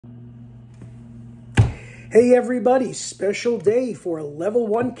Hey everybody, special day for Level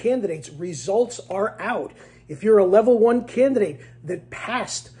 1 candidates. Results are out. If you're a Level 1 candidate that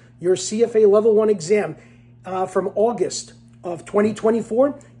passed your CFA Level 1 exam from August of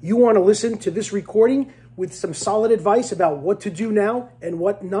 2024, you want to listen to this recording with some solid advice about what to do now and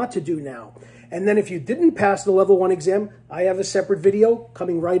what not to do now. And then if you didn't pass the Level 1 exam, I have a separate video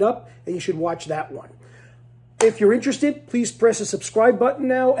coming right up, and you should watch that one. If you're interested, please press the subscribe button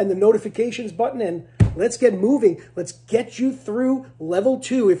now and the notifications button, and let's get moving. Let's get you through Level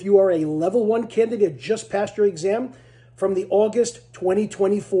 2 if you are a Level 1 candidate just passed your exam from the August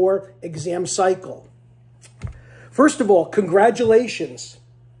 2024 exam cycle. First of all, congratulations.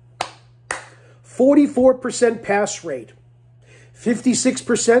 44% pass rate,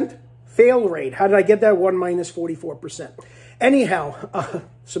 56% fail rate. How did I get that? 1 minus 44%. Anyhow,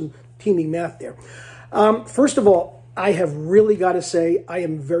 some teaming math there. First of all, I have really got to say I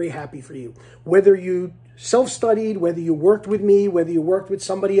am very happy for you. Whether you self-studied, whether you worked with me, whether you worked with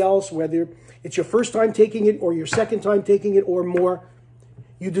somebody else, whether it's your first time taking it or your second time taking it or more,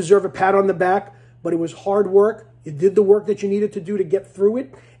 you deserve a pat on the back, but it was hard work. You did the work that you needed to do to get through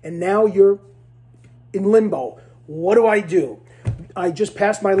it, and now you're in limbo. What do I do? I just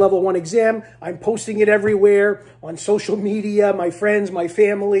passed my Level 1 exam. I'm posting it everywhere on social media, my friends, my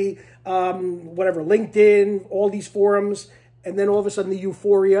family, whatever, LinkedIn, all these forums, and then all of a sudden the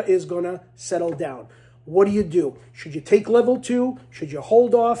euphoria is going to settle down. What do? Should you take Level 2? Should you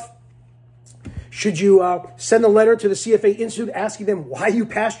hold off? Should you send a letter to the CFA Institute asking them why you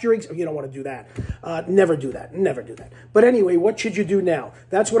passed your exam? You don't want to do that. Never do that. Never do that. But anyway, what should you do now?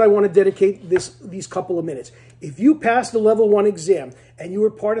 That's what I want to dedicate these couple of minutes. If you passed the Level 1 exam and you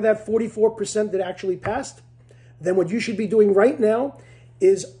were part of that 44% that actually passed, then what you should be doing right now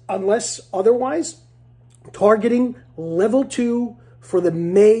is, unless otherwise, targeting Level 2 for the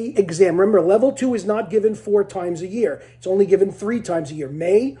May exam. Remember, Level 2 is not given 4 times a year. It's only given 3 times a year,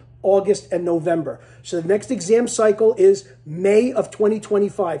 May, August, and November. So the next exam cycle is May of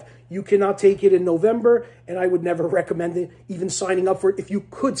 2025. You cannot take it in November, and I would never recommend it, even signing up for it, if you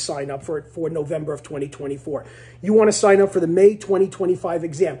could sign up for it for November of 2024. You want to sign up for the May 2025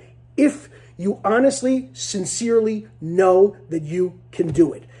 exam if you honestly, sincerely know that you can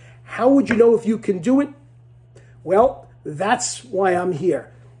do it. How would you know if you can do it? Well, that's why I'm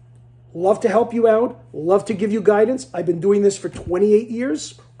here. Love to help you out. Love to give you guidance. I've been doing this for 28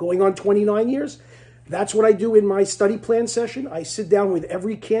 years, going on 29 years. That's what I do in my study plan session. I sit down with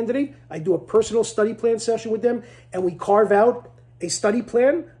every candidate. I do a personal study plan session with them, and we carve out a study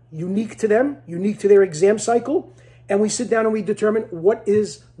plan unique to them, unique to their exam cycle. And we sit down and we determine what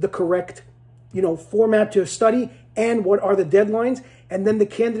is the correct format to study and what are the deadlines. And then the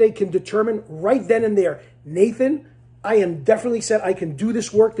candidate can determine right then and there, Nathan, I am definitely set. I can do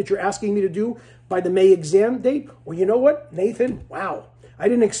this work that you're asking me to do by the May exam date. Or you know what, Nathan, wow, I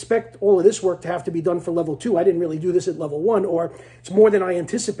didn't expect all of this work to have to be done for Level 2. I didn't really do this at Level 1, or it's more than I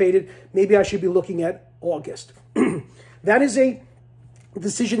anticipated. Maybe I should be looking at August. That is a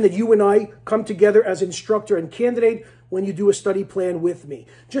decision that you and I come together as instructor and candidate when you do a study plan with me.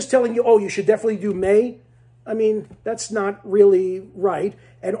 Just telling you, oh, you should definitely do May, I mean, that's not really right.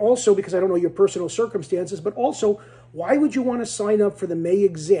 And also, because I don't know your personal circumstances, but also, why would you want to sign up for the May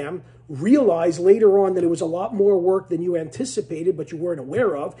exam, realize later on that it was a lot more work than you anticipated, but you weren't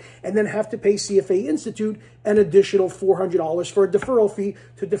aware of, and then have to pay CFA Institute an additional $400 for a deferral fee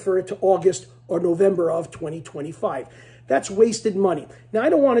to defer it to August or November of 2025? That's wasted money. Now, I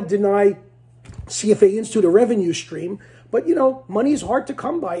don't want to deny CFA Institute a revenue stream, but, money is hard to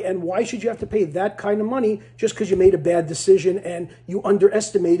come by, and why should you have to pay that kind of money just because you made a bad decision and you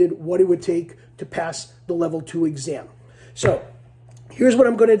underestimated what it would take to pass the Level 2 exam? So here's what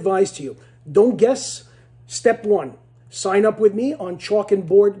I'm going to advise to you. Don't guess. Step 1, sign up with me on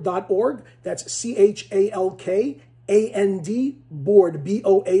chalkandboard.org. That's CHALKAND, board,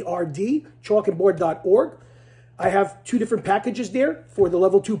 BOARD, chalkandboard.org. I have 2 different packages there for the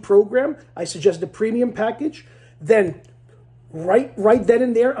Level 2 program. I suggest the premium package. Then right then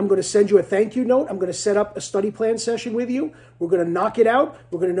and there, I'm going to send you a thank you note. I'm going to set up a study plan session with you. We're going to knock it out.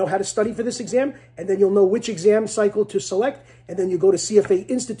 We're going to know how to study for this exam, and then you'll know which exam cycle to select. And then you go to CFA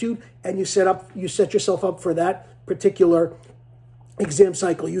Institute and you set yourself up for that particular exam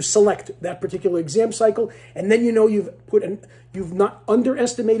cycle. You select that particular exam cycle, and then you've not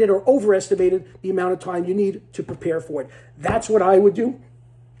underestimated or overestimated the amount of time you need to prepare for it. That's what I would do.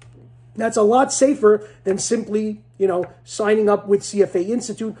 That's a lot safer than simply, signing up with CFA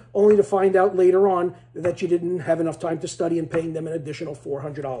Institute only to find out later on that you didn't have enough time to study and paying them an additional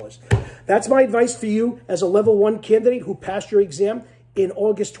 $400. That's my advice for you as a Level 1 candidate who passed your exam in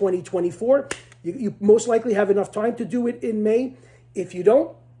August 2024. You most likely have enough time to do it in May. If you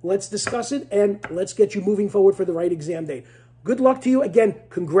don't, let's discuss it and let's get you moving forward for the right exam date. Good luck to you. Again,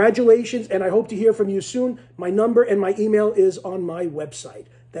 congratulations, and I hope to hear from you soon. My number and my email is on my website.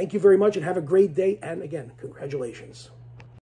 Thank you very much and have a great day. And again, congratulations.